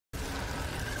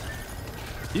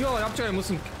이거 갑자기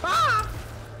무슨 아!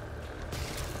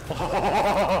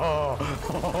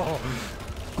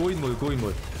 고인물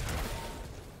고인물.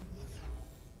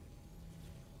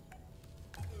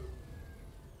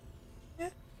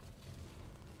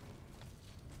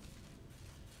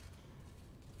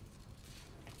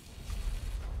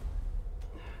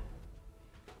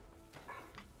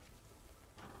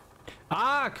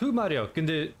 아, 그 말이야.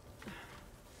 근데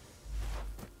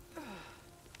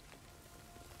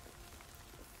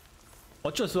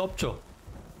어쩔 수 없죠.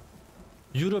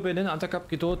 유럽에는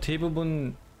안타깝게도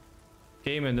대부분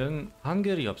게임에는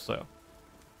한글이 없어요.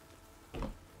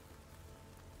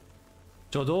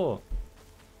 저도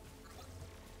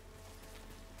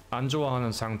안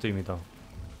좋아하는 상태입니다.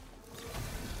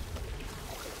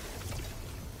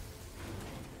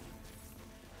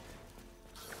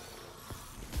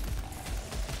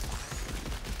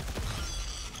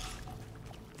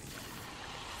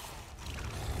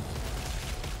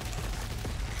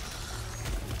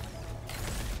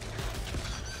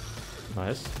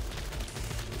 나이스.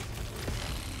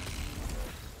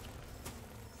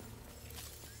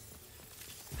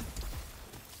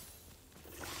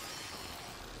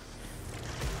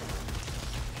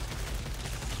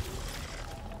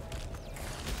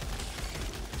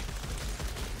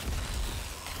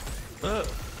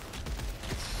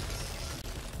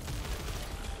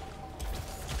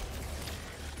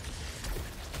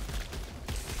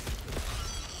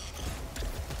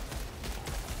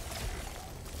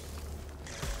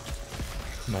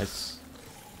 나이스.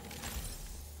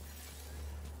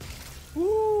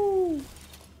 우.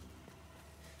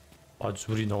 아,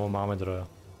 줄이 너무 마음에 들어요.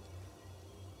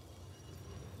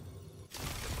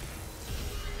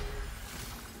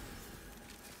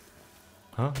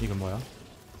 어? 이건 뭐야?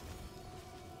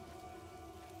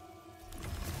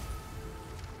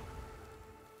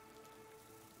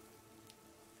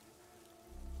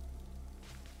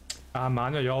 아,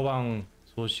 마녀 여왕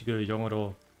소식을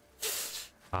영어로.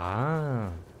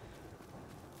 아.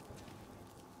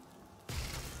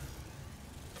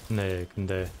 네,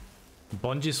 근데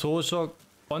번지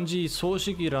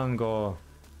소식이란 거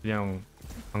그냥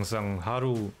항상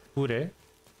하루 후에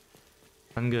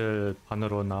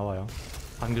한글판으로 나와요.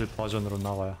 한글 버전으로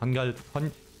나와요.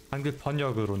 한글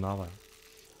번역으로 나와요.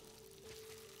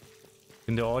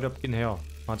 근데 어렵긴 해요.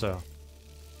 맞아요.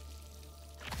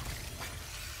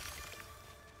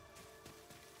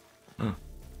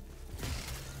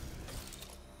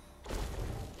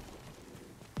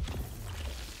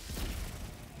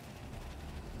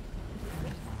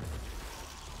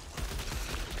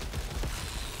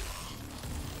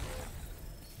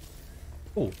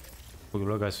 오, 거기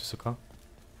올라갈 수 있을까?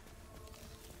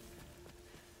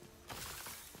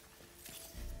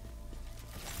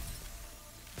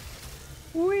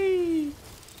 우이.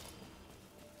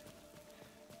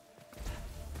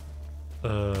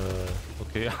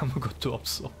 오케이. 아무것도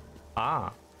없어.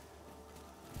 아,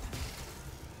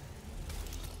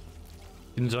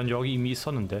 근데 전 여기 이미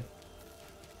있었는데.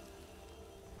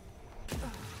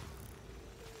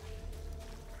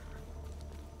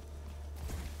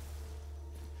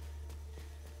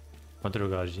 어디로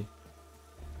가지?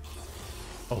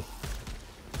 오.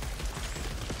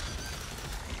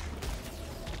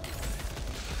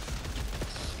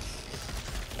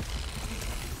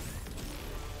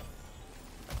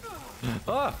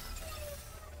 아!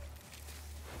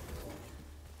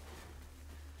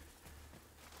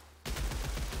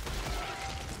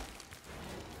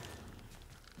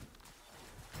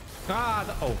 아,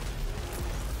 나, 오.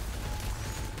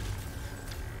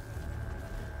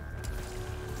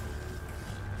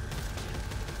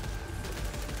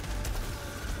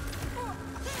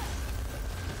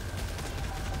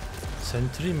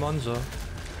 센트리 먼저.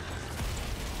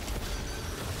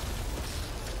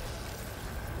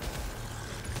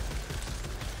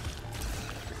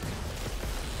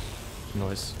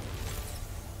 나이스.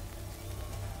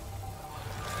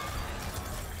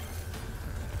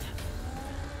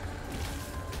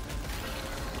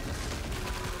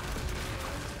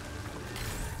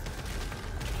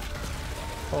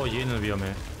 얘는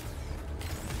위험해.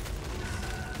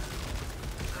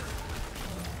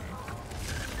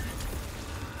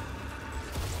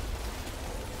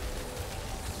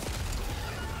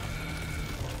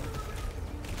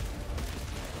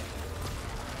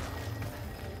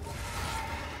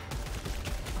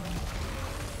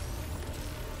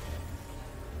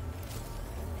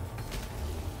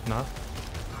 나?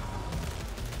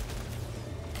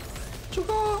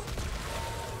 죽어!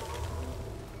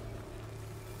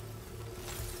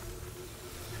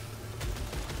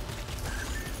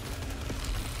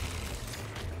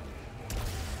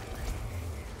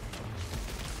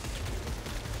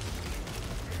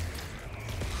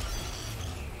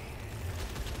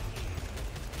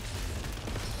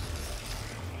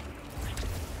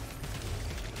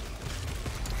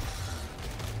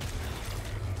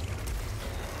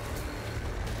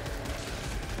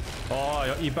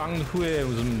 이 방 후에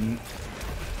무슨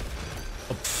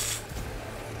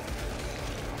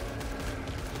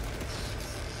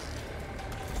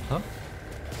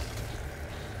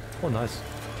나이스.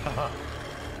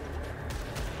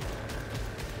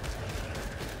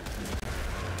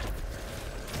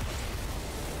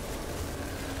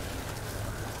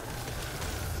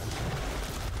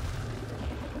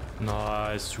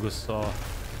 나이스, 죽었어.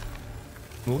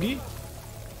 무기?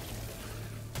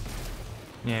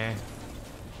 예,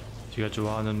 제가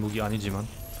좋아하는 무기 아니지만.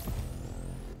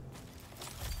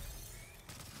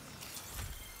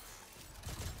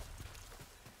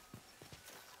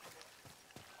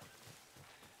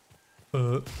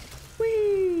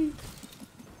 휘.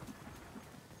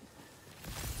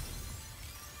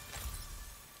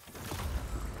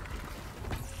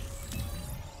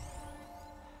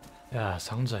 야,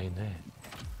 상자 있네.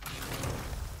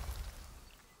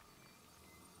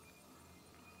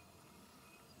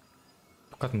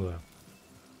 똑같은 거야.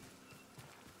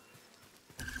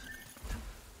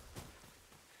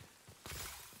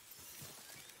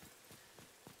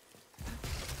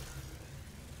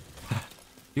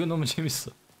 이거 너무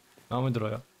재밌어. 마음에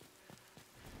들어요.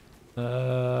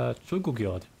 출국이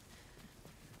어디?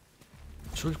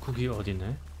 출국이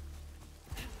어디네?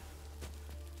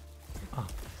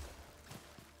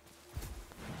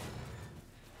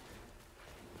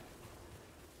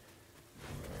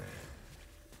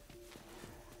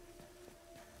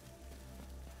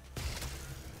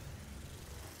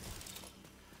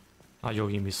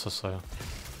 여기 이미 있었어요.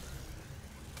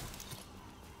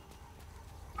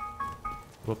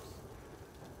 웁스.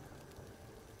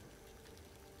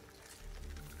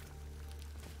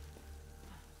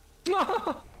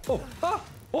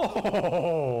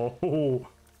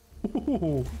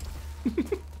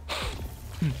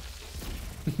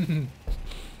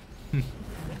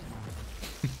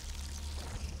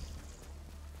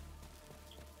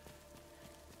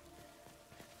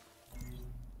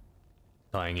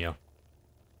 다행이야.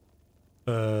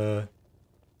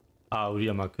 우리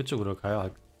아마 그쪽으로 가야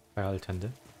할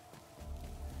텐데.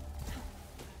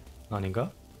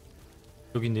 아닌가?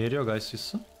 여기 내려갈 수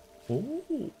있어? 오.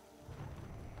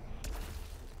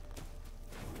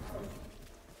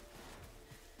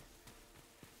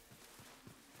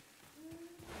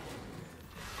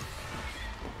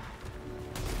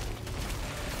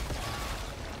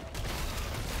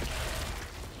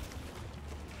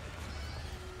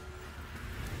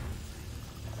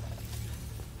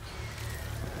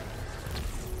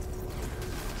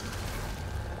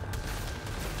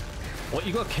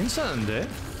 이거 괜찮은데?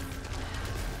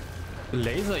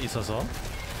 레이저 있어서.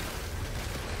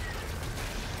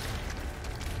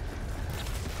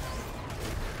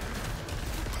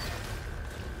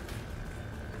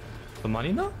 더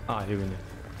많이 나? 여기 있네.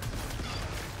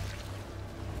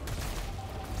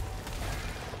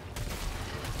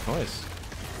 나이스.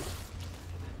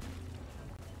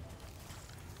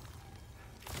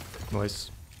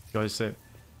 나이스. 열쇠.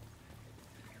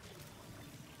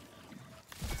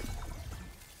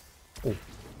 오.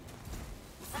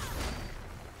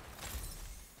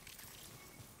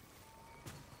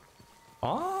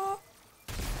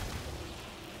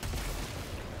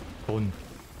 돈.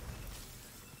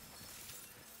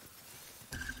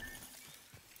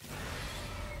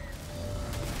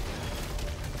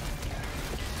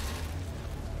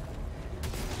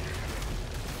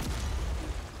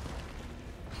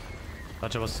 다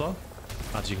잡았어?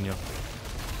 아직요.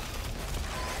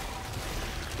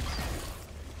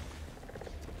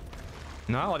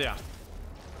 나 어디야?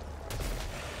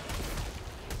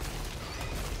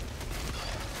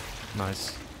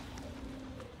 나이스.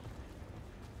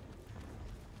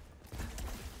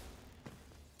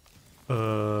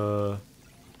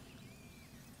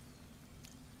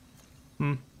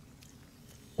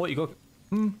 이거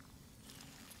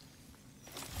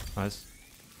나이스.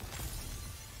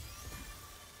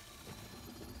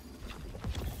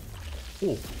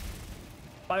 오,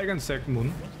 빨간색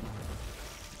문.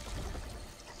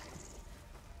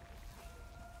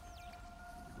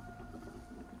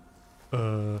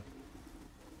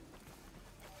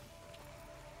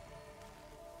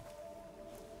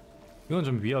 이건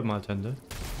좀 위험할 텐데.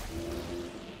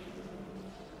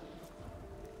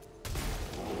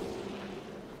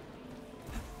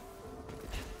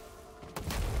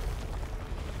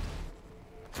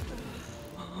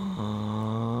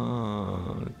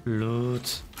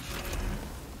 루트.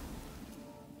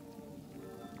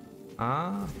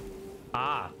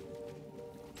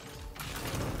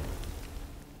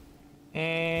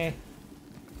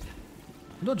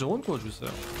 너 좋은 거 주세요.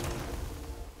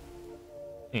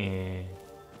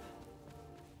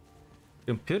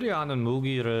 필요하지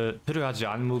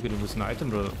않은 무기를 무슨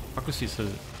아이템으로 바꿀 수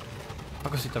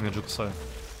있다면 좋겠어요.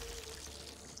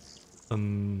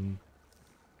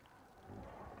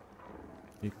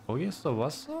 거기에서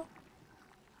왔어?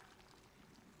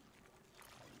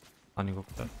 아닌 것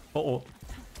같아. 어어.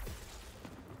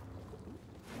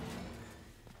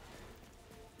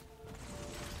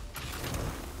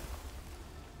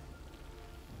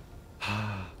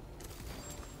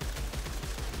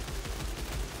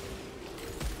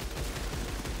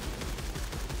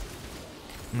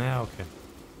 네, 오케이.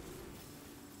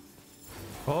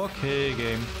 오케이,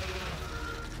 게임.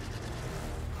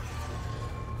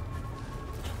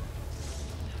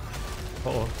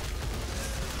 어어.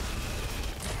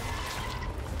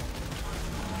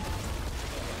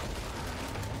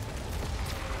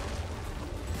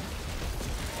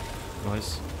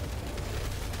 나이스.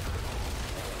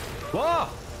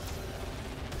 와!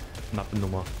 나쁜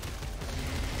놈아.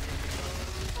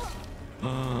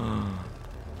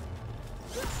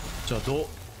 저도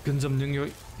근접 능력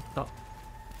있다.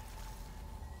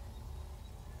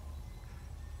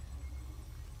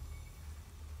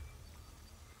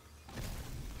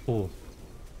 오,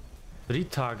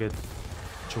 리타겟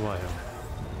좋아요.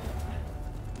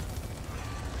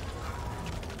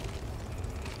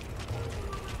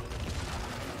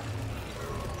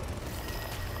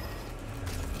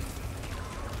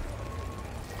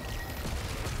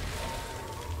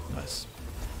 나이스.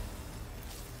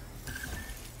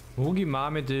 목이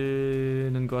마음에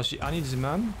드는 것이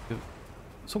아니지만 그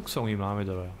속성이 마음에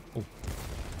들어요. 오.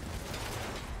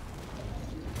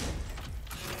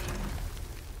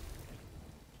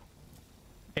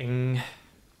 엥.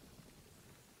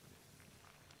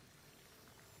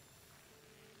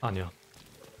 아니야.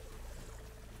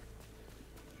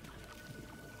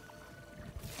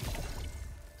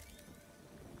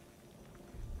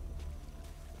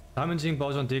 다음은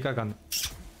버전 D가 간.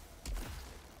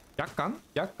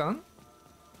 약간?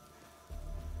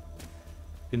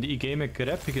 근데 이 게임의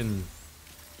그래픽은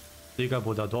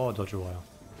D가보다 더 좋아요.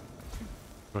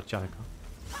 그렇지 않을까?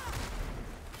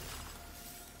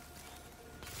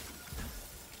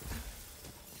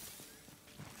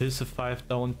 PS5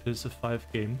 다운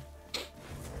PS5 게임.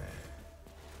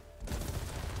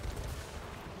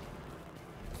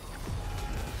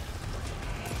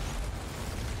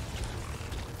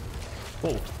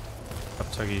 오!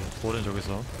 갑자기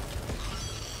오른쪽에서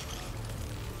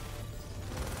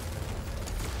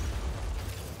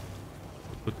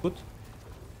굿.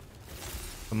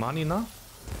 많이 나?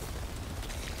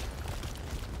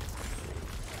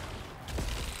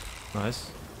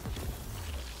 나이스.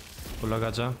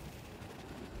 올라가자.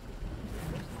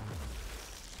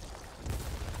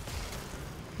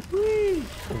 위!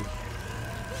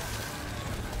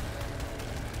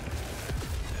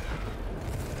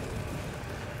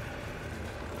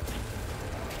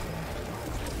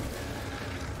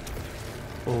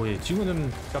 오, 예.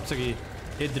 지금은 갑자기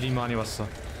애들이 많이 왔어.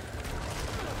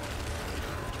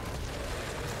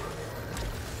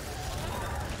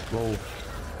 와우.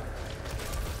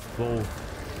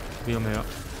 위험해요.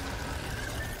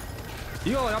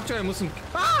 이거 갑자기 무슨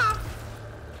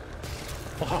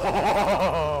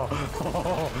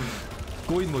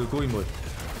고인물.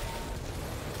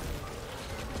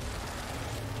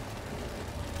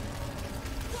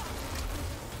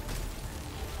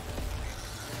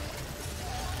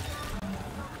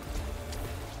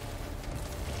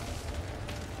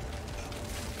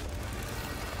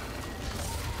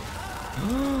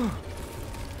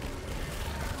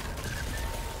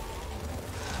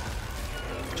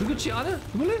 죽였지 않아?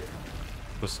 죽을래?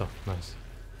 죽었어. 나이스.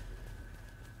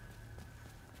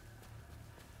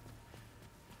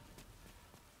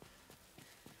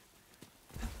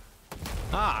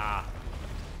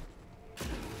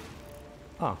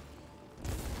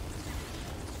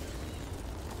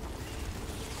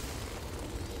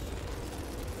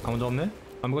 아무도 없네?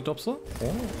 아무것도 없어? 오.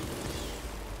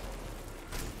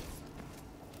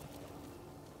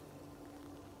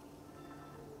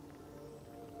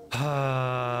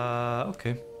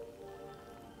 오케이.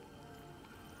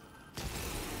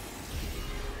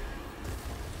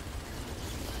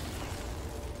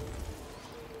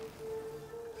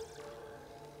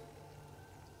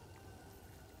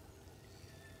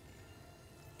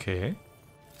 오케이.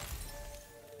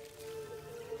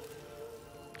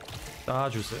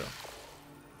 따주세요.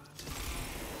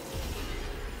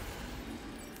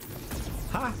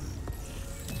 하!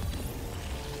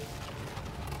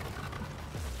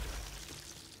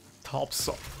 다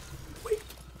없어.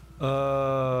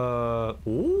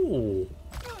 오.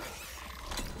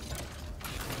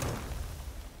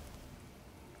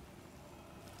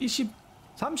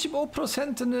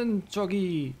 35%는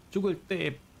저기 죽을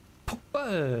때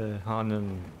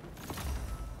폭발하는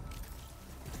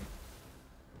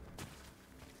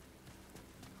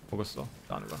먹었어.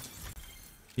 다른 거.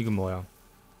 이건 뭐야?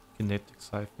 kinetic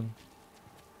siphon.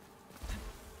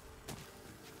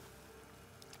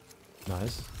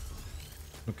 나이스.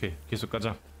 오케이, 계속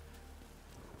가자.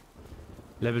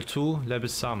 레벨 2, 레벨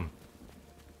 3.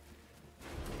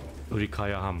 우리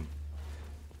가야 함.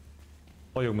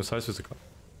 여기 뭐 살 수 있을까?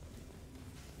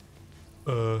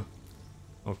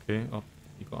 오케이.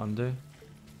 이거 안 돼.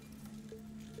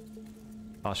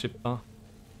 아쉽다.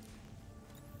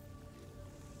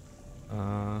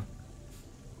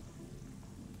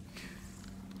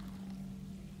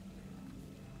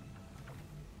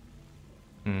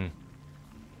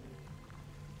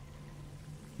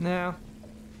 네.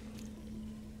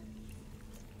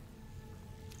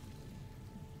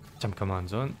 잠깐만,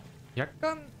 전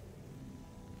약간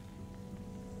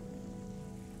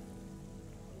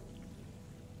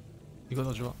이거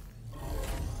더 좋아.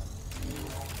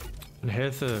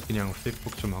 헬스 그냥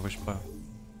픽복 좀 하고 싶어요.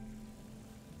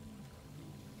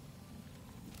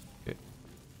 오케이.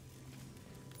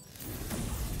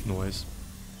 노이즈.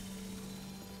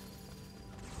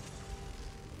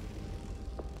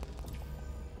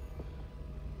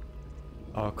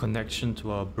 Our connection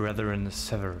to our brethren is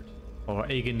severed. Our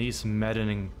agony is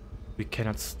maddening. We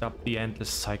cannot stop the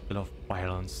endless cycle of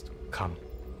violence to come.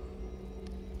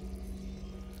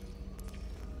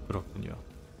 그렇군요.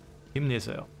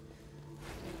 힘내세요.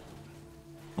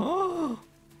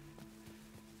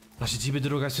 다시 집에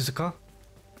들어갈 수 있을까?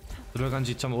 들어간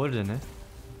지 참 오래됐네.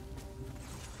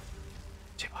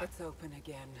 제발.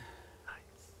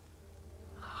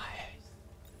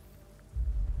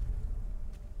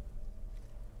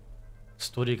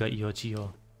 스토리가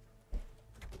이어지어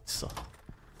있어.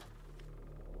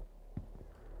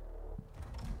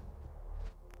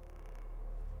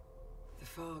 The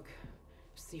fog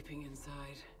seeping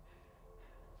inside.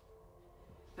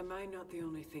 Am I not the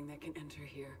only thing that can enter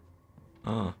here?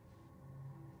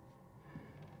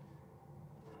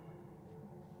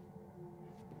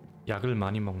 약을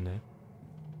많이 먹네.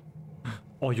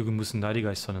 여기 무슨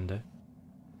나리가 있었는데.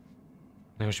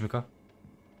 안녕하십니까?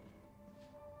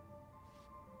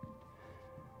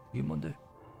 이게 뭔데?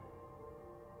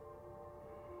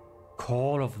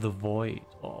 Call of the Void.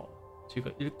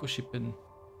 제가 읽고 싶은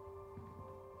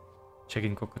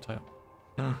책인 것 같아요.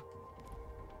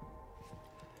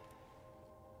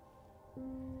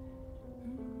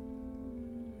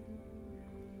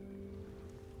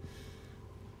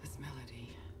 This melody,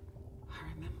 I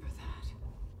remember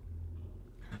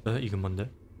that. 이건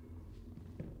뭔데?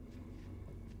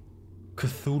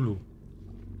 크툴루.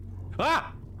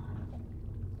 아!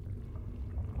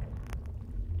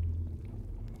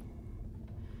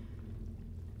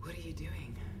 What are you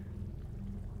doing?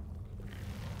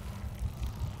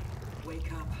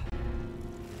 Wake up.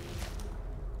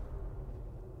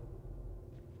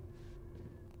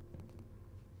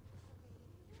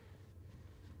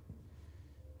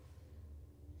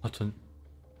 하여튼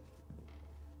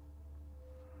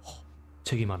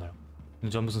책이 많아요.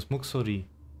 저 무슨 목소리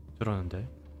들었는데.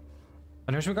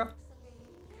 안녕하십니까?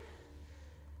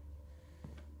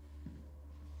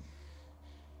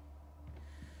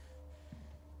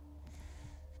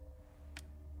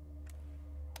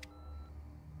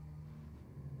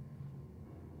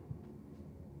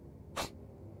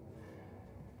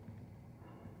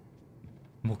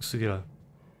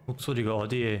 목소리가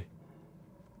어디에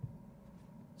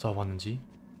왔는지.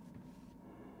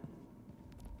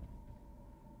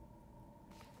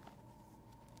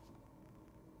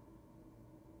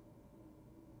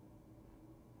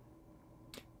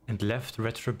 And left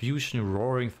retribution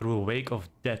roaring through a wake of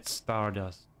dead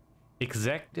stardust,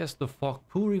 exactly as the fog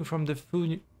pouring from the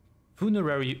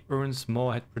funerary urns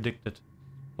Moore had predicted.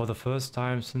 For the first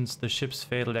time since the ship's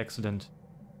fatal accident,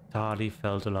 Tali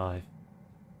felt alive.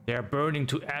 They are burning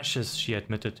to ashes, she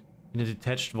admitted, in a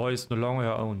detached voice no longer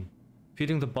her own,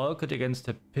 feeling the bulkhead against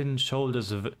her pinned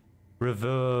shoulders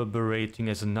reverberating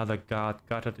as another guard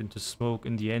guttered into smoke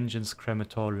in the engine's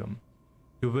crematorium.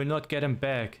 You will not get him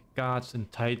back, guards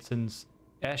and titans,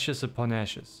 ashes upon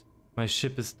ashes. My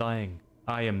ship is dying,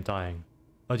 I am dying.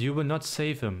 But you will not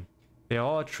save him. They are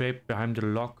all trapped behind the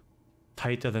lock,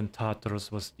 tighter than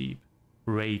Tartarus was deep.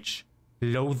 Rage,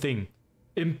 loathing,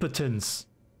 impotence.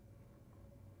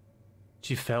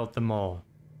 She felt them all,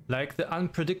 like the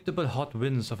unpredictable hot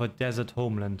winds of a desert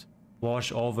homeland,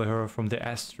 wash over her from the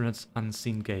astronaut's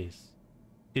unseen gaze.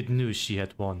 It knew she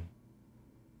had won.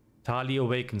 Tali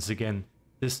awakens again,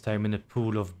 this time in a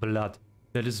pool of blood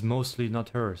that is mostly not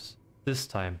hers. This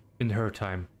time, in her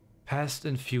time, past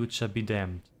and future be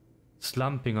damned.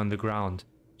 Slumping on the ground,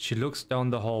 she looks down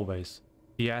the hallways.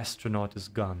 The astronaut is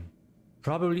gone.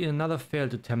 Probably in another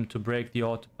failed attempt to break the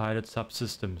autopilot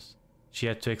subsystems. She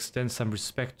had to extend some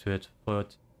respect to it for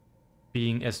it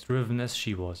being as driven as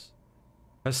she was.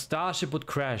 Her starship would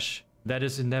crash. That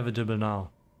is inevitable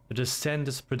now. The descent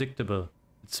is predictable.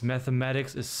 Its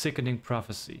mathematics is sickening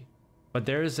prophecy. But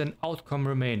there is an outcome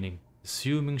remaining,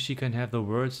 assuming she can have the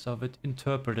words of it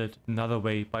interpreted another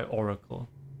way by Oracle.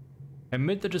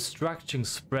 Amid the destruction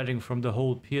spreading from the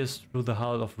hole pierced through the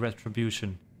hull of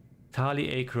Retribution, Tali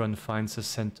Acheron finds her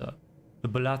center. The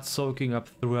blood soaking up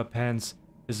through her pants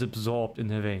is absorbed in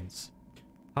her veins.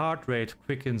 Heart rate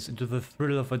quickens into the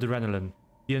thrill of adrenaline.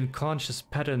 The unconscious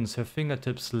patterns her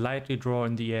fingertips lightly draw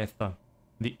in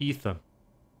the ether.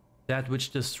 That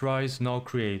which destroys now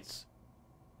creates.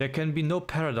 There can be no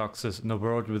paradoxes in a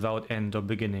world without end or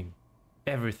beginning.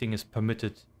 Everything is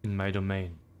permitted in my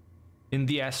domain. In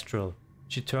the astral,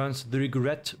 she turns the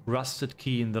regret-rusted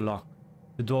key in the lock.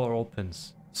 The door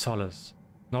opens, solace,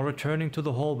 now returning to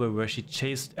the hallway where she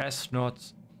chased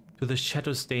astronauts to the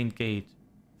shadow-stained gate.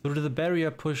 Through the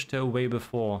barrier pushed her away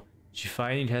before, she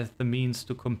finally has the means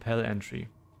to compel entry.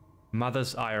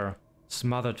 Mother's ire,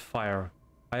 smothered fire.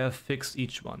 I have fixed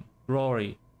each one.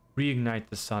 Glory, reignite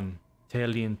the sun.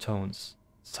 Talian tones,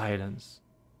 silence.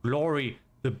 Glory,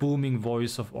 the booming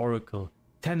voice of Oracle.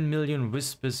 10 million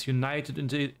whispers united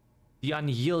into the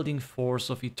unyielding force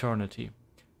of eternity.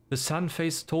 The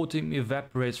sun-faced totem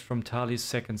evaporates from Tali's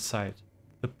second sight.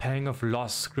 The pang of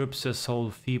loss grips her soul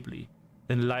feebly,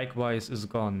 then likewise is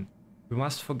gone. We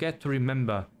must forget to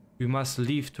remember. We must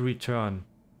leave to return.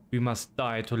 We must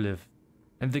die to live.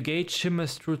 And the gate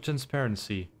shimmers through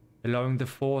transparency, allowing the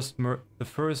first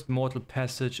mortal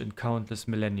passage in countless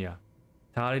millennia.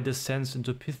 Tali descends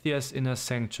into Pythia's inner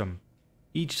sanctum.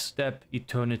 Each step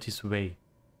eternity's way.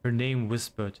 Her name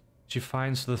whispered, she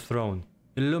finds the throne,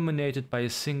 illuminated by a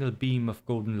single beam of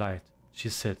golden light. She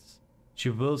sits. She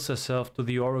wills herself to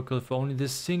the oracle for only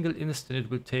this single instant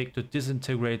it will take to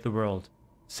disintegrate the world,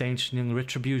 sanctioning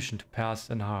retribution to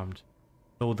pass unharmed,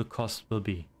 though the cost will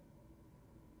be.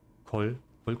 콜.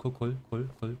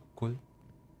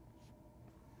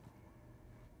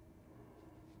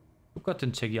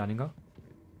 똑같은 책이 아닌가?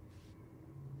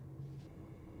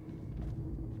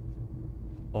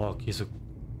 기습.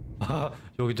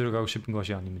 여기 들어가고 싶은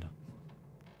것이 아닙니다.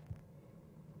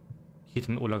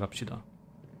 히든 올라갑시다.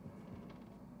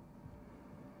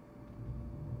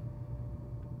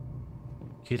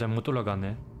 계단 못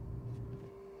올라가네.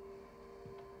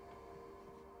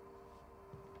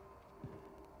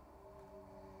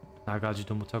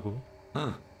 나가지도 못하고.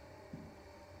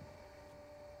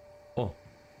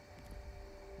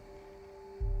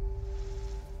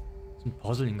 지금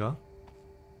퍼즐인가?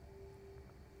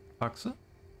 박스?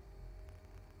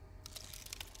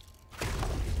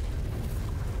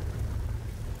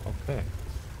 오케이.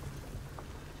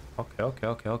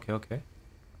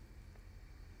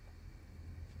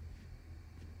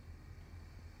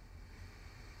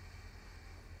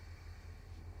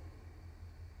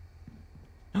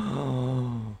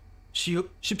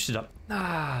 쉽시다.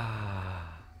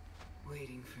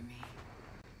 Waiting for me.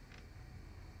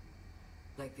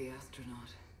 Like the astronaut.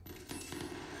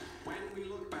 When we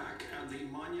look back at the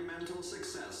monumental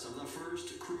success of the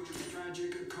first cruise,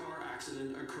 tragic car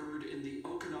accident occurred in the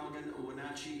Okanagan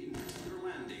Wenatchee nuclear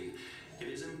landing. It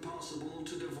is impossible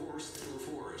to divorce the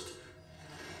forest.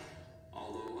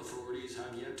 Although authorities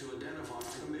have yet to identify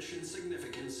the mission's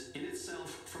significance in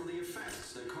itself from the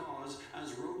effects that cause,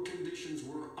 as road conditions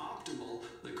were optimal,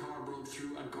 the car broke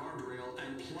through a guardrail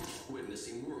and plunged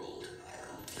witnessing world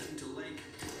into lake.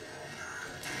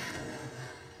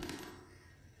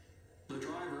 The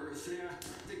driver,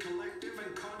 the collective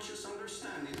and conscious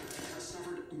understanding, has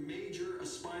suffered major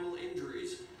spinal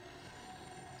injuries.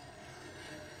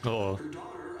 Her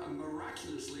daughter,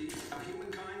 miraculously, of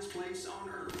humankind's place on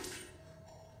Earth.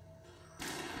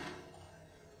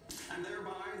 And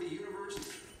thereby the universe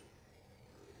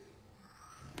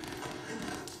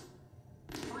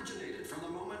originated from the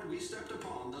moment we stepped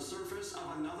upon the surface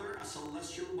of another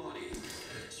celestial body.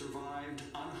 Survived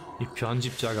unharmed. 이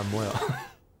편집자가 뭐야?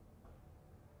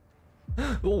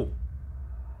 오!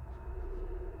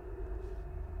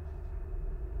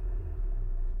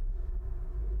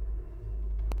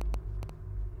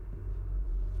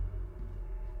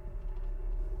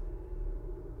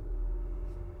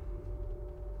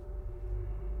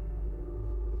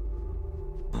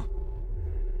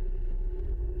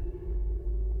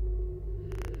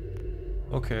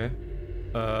 오케이.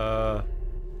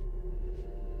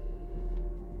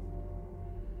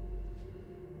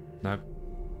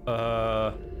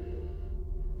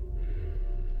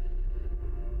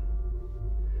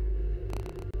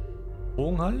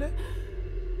 할래?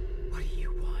 What do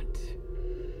you want?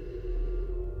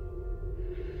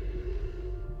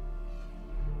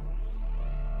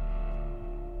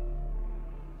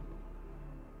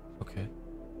 오케이.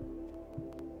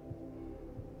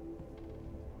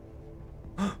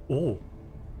 오.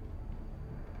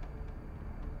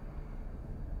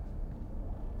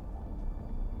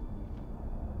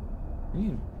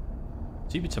 이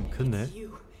집이 참 크네. It's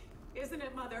you, isn't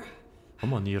it, Mother?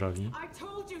 어머니라니. I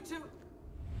told you to.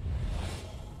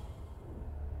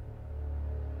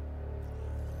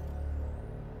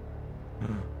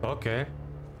 오케이.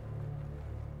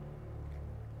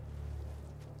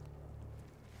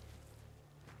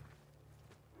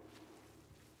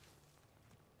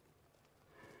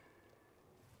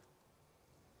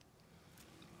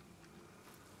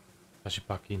 다시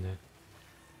바뀌네.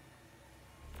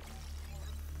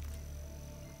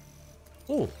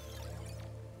 오!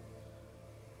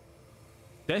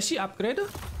 대시 업그레이드?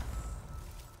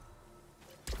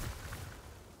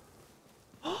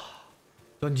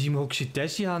 넌 지금 혹시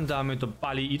대시 한 다음에 또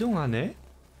빨리 이동하네?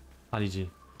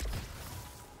 아니지.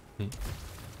 네.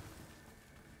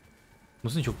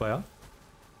 무슨 효과야?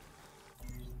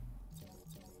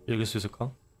 읽을 수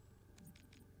있을까?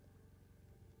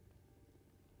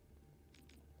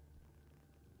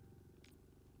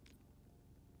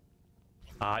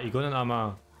 아, 이거는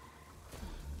아마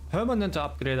퍼머넌트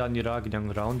업그레이드 아니라 그냥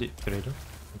라운드 업그레이드?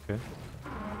 오케이.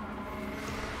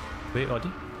 왜 어디?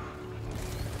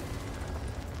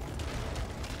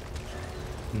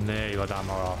 네, 이거 다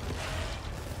먹어.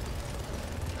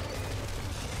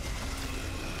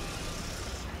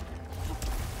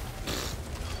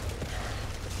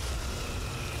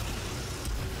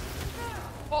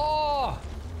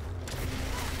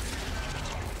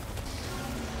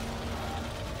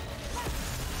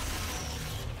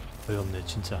 어이없네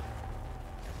진짜.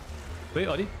 왜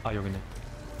어디? 아 여기네.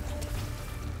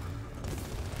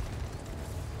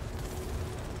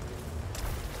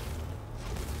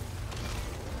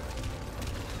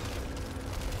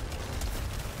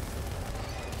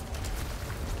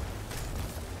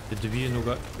 내 위에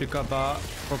누가 일까봐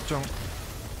걱정.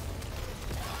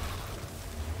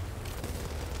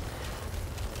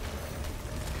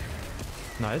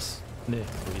 나이스. 네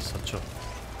여기 있었죠.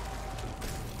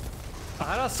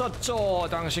 알았었죠.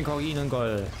 당신 거기 있는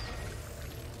걸.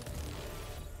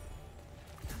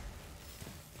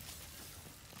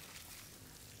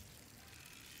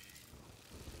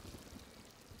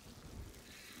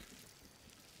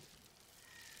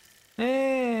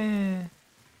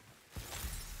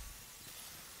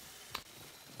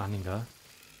 아닌가?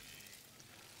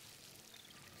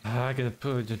 아,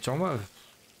 정말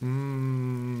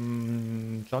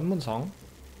전문성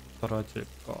떨어질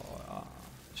거야.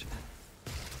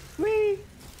 위.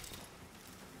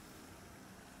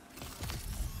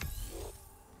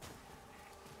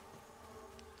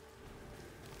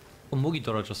 목이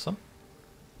떨어졌어?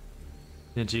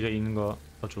 그냥 지가 있는 거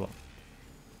더 좋아.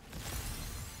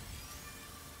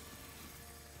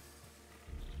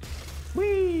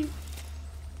 위.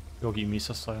 여기 이미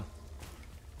있었어요.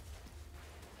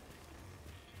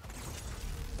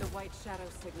 The white shadow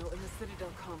signal in the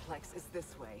Citadel complex is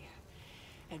this way.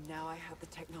 And now I have the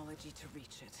technology to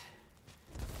reach it.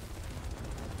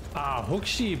 아,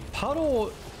 혹시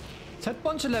바로 첫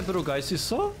번째 레벨로 갈 수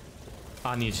있어?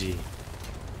 아니지.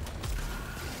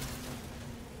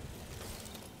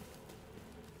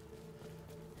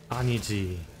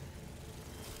 아니지.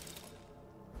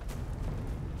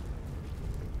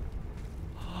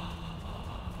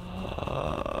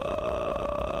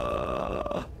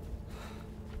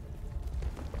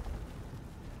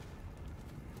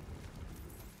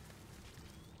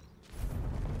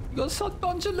 이거 첫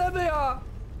번째 레벨이야.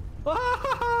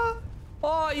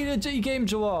 아, 이제 이 게임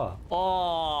좋아.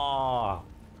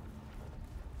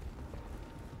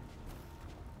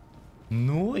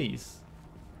 노이스.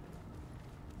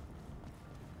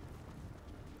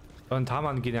 전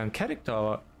다만 그냥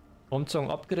캐릭터 엄청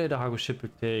업그레이드 하고 싶을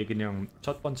때 그냥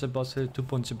첫 번째 버스, 두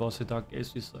번째 버스 다 깰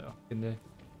수 있어요. 근데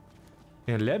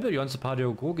그냥 레벨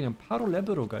연습하려고 그냥 바로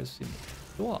레벨로 갈 수 있는.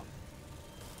 좋아.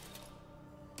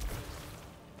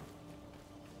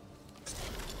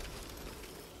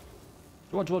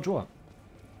 좋아 좋아 좋아.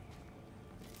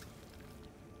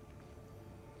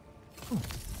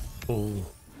 오.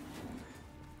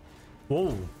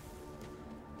 오.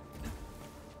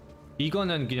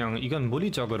 이거는 그냥 이건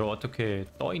물리적으로 어떻게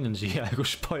떠 있는지 알고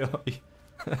싶어요.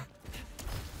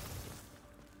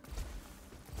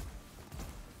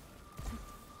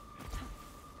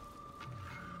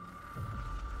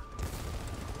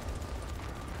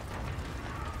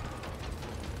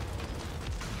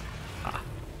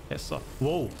 했어.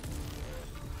 와우.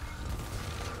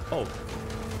 오.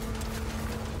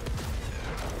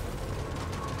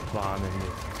 많은 일.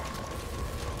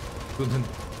 그는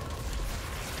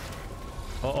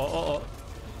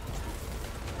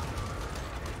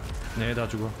네, 다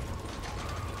죽어.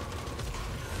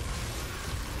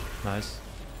 나이스.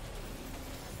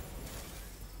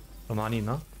 더 많이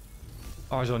있나?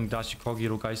 아, 전 다시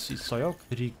거기로 갈 수 있어요.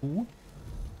 그리고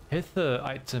헬스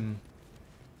아이템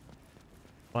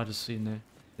받을 수 있네.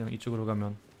 그냥 이쪽으로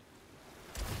가면.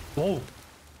 오우.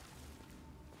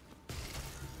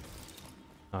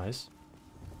 나이스.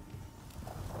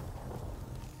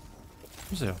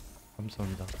 보세요.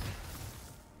 감사합니다.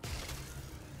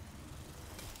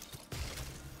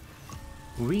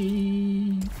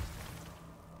 위.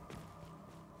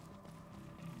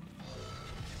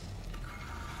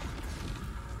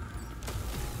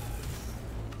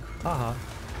 아하.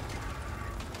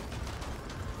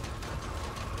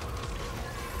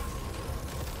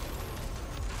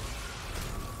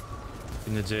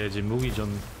 근데 제 무기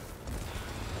좀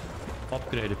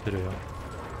업그레이드 필요해요.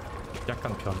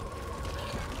 약간 편.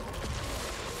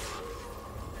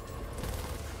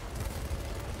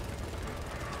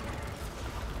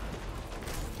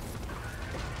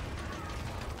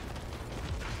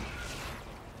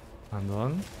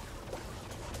 한번.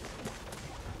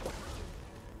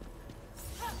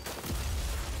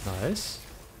 나이스.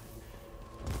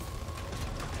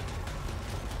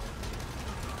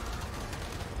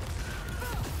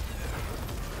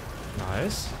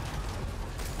 나이스.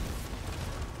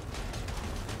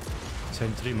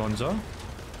 센트리 먼저.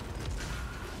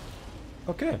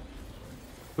 오케이.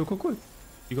 꿀꿀꿀.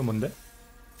 이거 뭔데?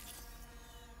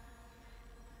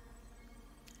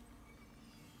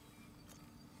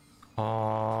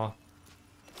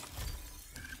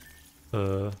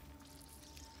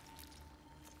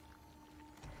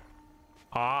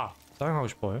 사용하고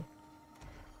싶어요?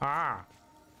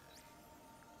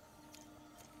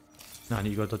 아니,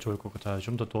 이거 더 좋을 것 같아요.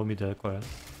 좀 더 도움이 될 거야.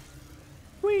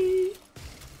 휘.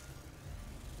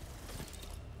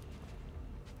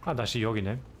 다시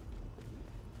여기네.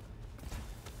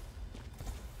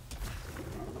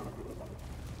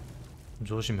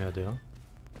 조심해야 돼요.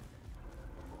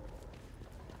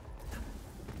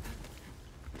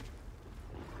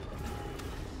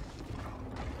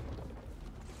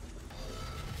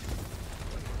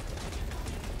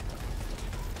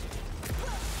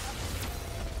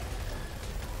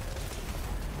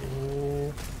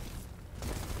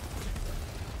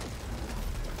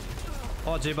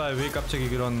 제발 왜 갑자기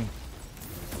그런.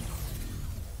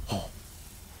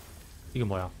 이거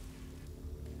뭐야?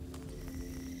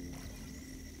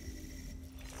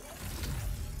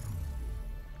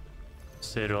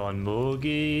 새로운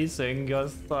무기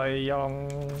생겼어요.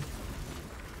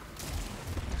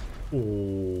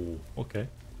 오, 오케이.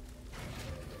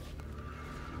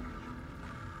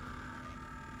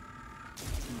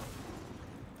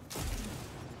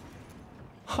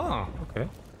 오케이.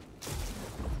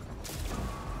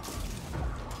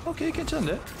 오케이,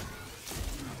 괜찮은데?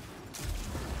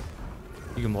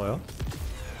 이게 뭐야?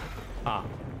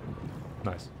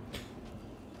 나이스.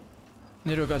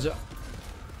 내려가자.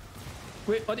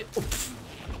 왜 어디?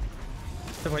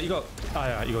 잠깐만, 이거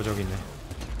이거 저기 있네.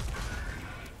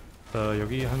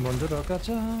 여기 한번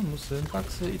들어가자. 무슨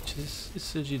박스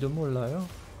있을지도 몰라요.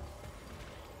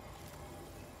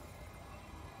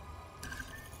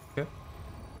 오케이.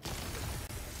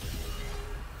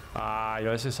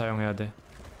 열쇠 사용해야 돼.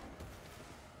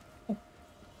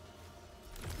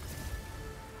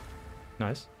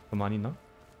 나이스. 더 많이 있나?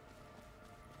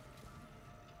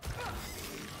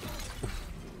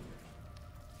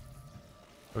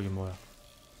 여기 뭐야?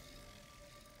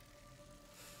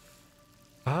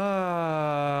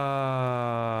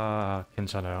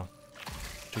 괜찮아요.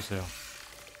 주세요.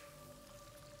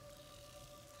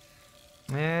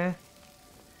 네.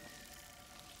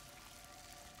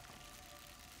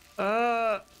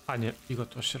 아니요,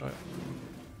 이것도 싫어요.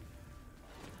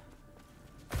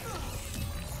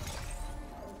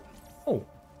 오.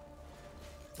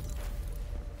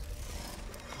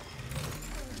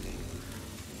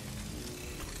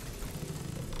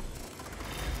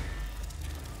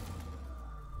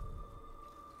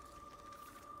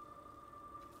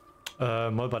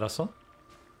 뭘 받았어?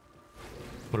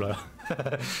 몰라요.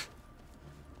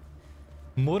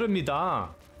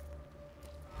 모릅니다.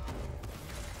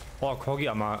 거기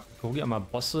아마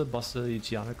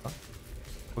버스이지 않을까?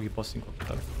 거기 버스인 것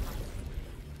같다.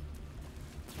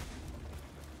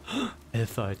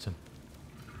 헬스 아이템.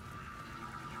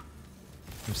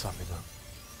 감사합니다.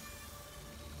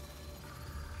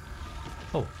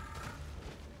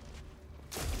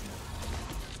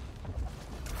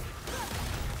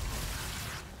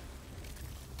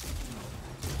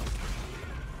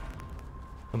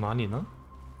 좀 아니나?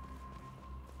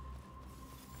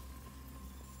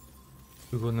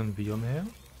 그거는 위험해요?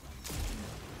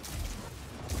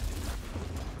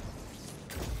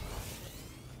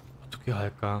 어떻게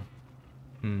할까?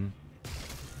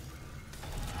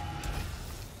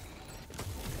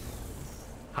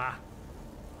 하!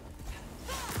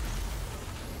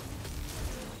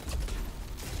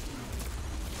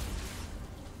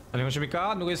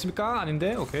 안녕하십니까? 누구 있습니까?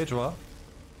 아닌데? 오케이, 좋아.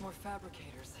 More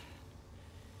fabricators.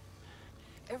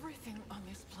 Everything on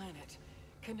this planet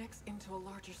connects into a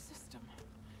larger system.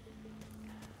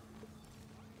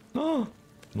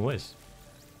 노이스.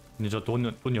 근데 저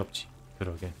돈이 없지.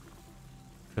 그러게.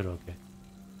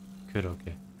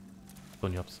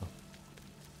 돈이 없어.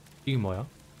 이게 뭐야?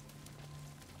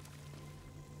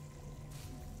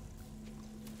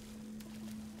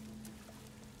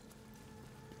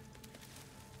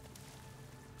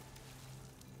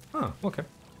 오케이.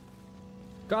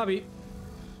 까비.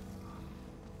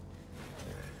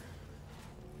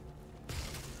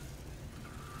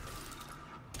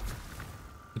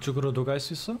 이쪽으로도 갈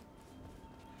수 있어?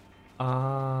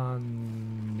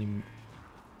 아님.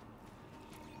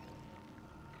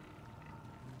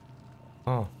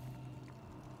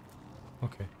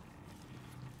 오케이.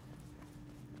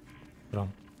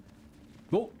 그럼.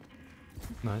 오!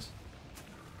 나이스.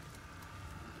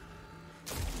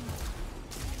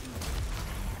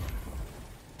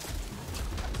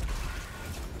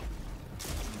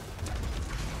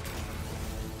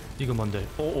 이거 뭔데?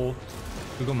 오오.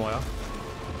 이거 뭐야?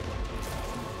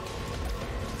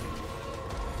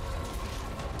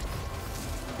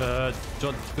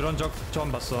 저 그런 적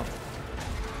처음 봤어.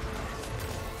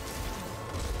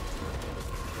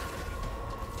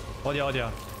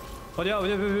 어디야?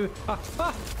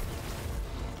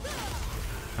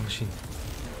 당신.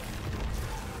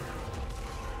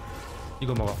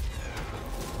 이거 먹어.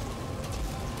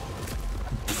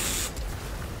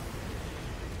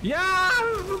 야!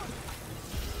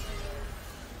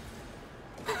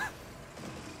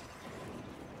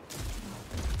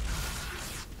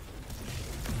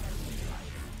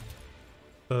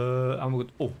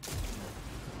 아무것도. 오.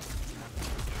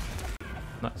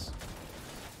 나이스.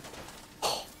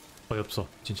 어이없어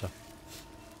진짜.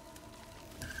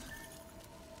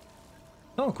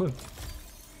 굿.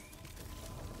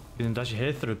 얘는 다시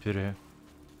헬스를 필요해.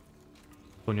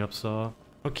 돈이 없어.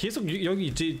 계속 여기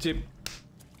이제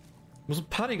무슨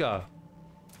파리가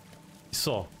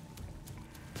있어.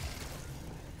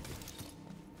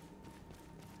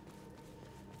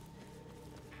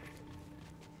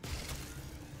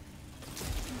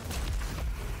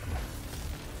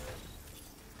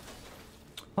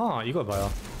 이거 봐요.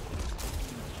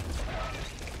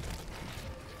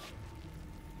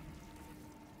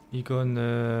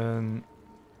 이거는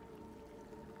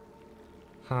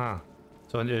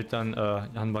전 일단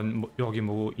한번 여기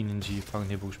뭐 있는지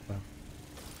확인해보고 싶어요.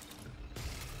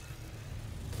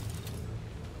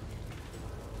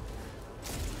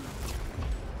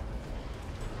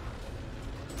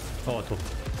 또.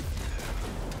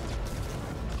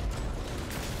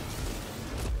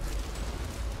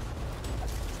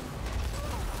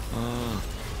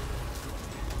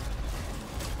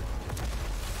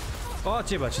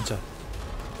 제발 진짜.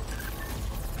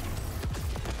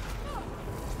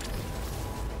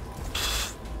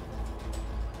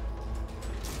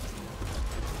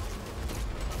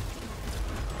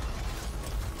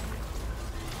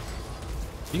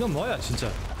 이건 뭐야 진짜.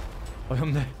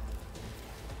 어렵네.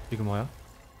 이거 뭐야?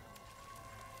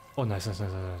 나이스.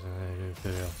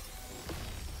 필요해요.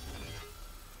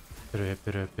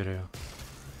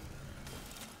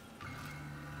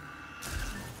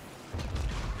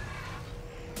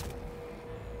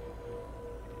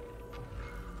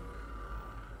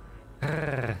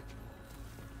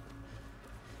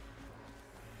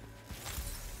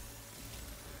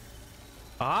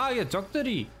 이게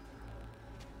적들이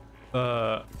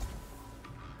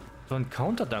전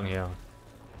카운터 당해요.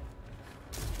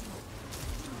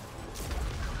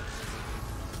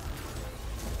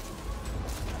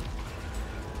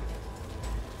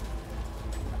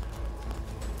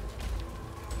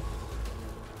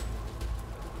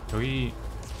 여기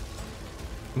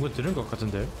이거 들은 것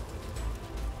같은데?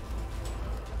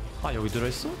 여기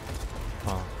들어있어?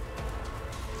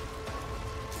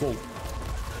 오.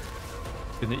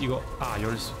 근데 이거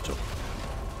열 수 있죠.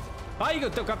 이거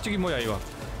또 갑자기 뭐야 이거?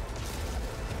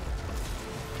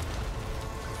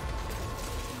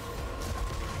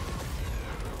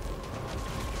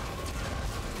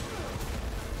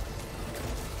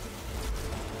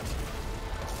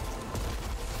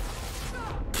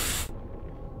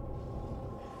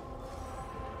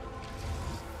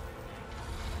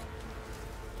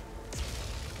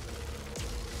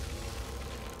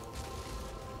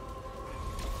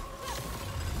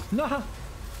 나.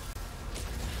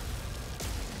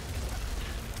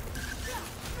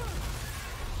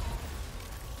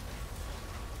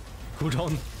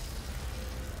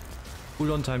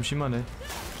 쿨런 타임 심하네.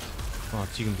 아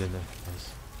지금 되네.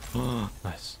 나이스.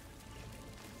 나이스.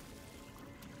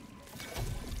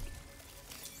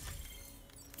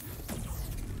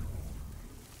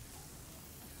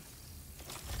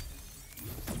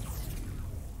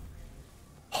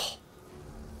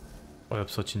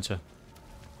 어이없어 진짜.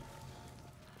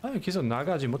 아 계속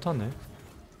나가지 못하네.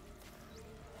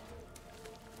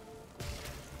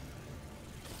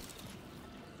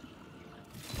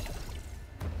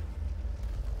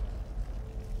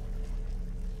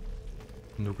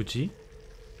 누구지?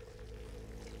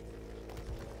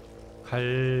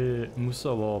 갈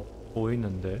무서워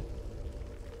보이는데.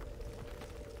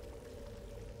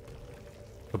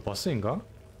 그 버스인가? The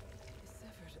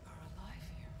severed are alive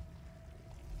here.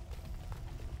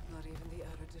 Not even the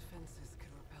outer defenses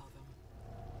could repel them.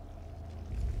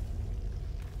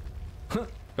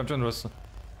 깜짝 놀랐어.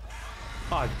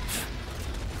 아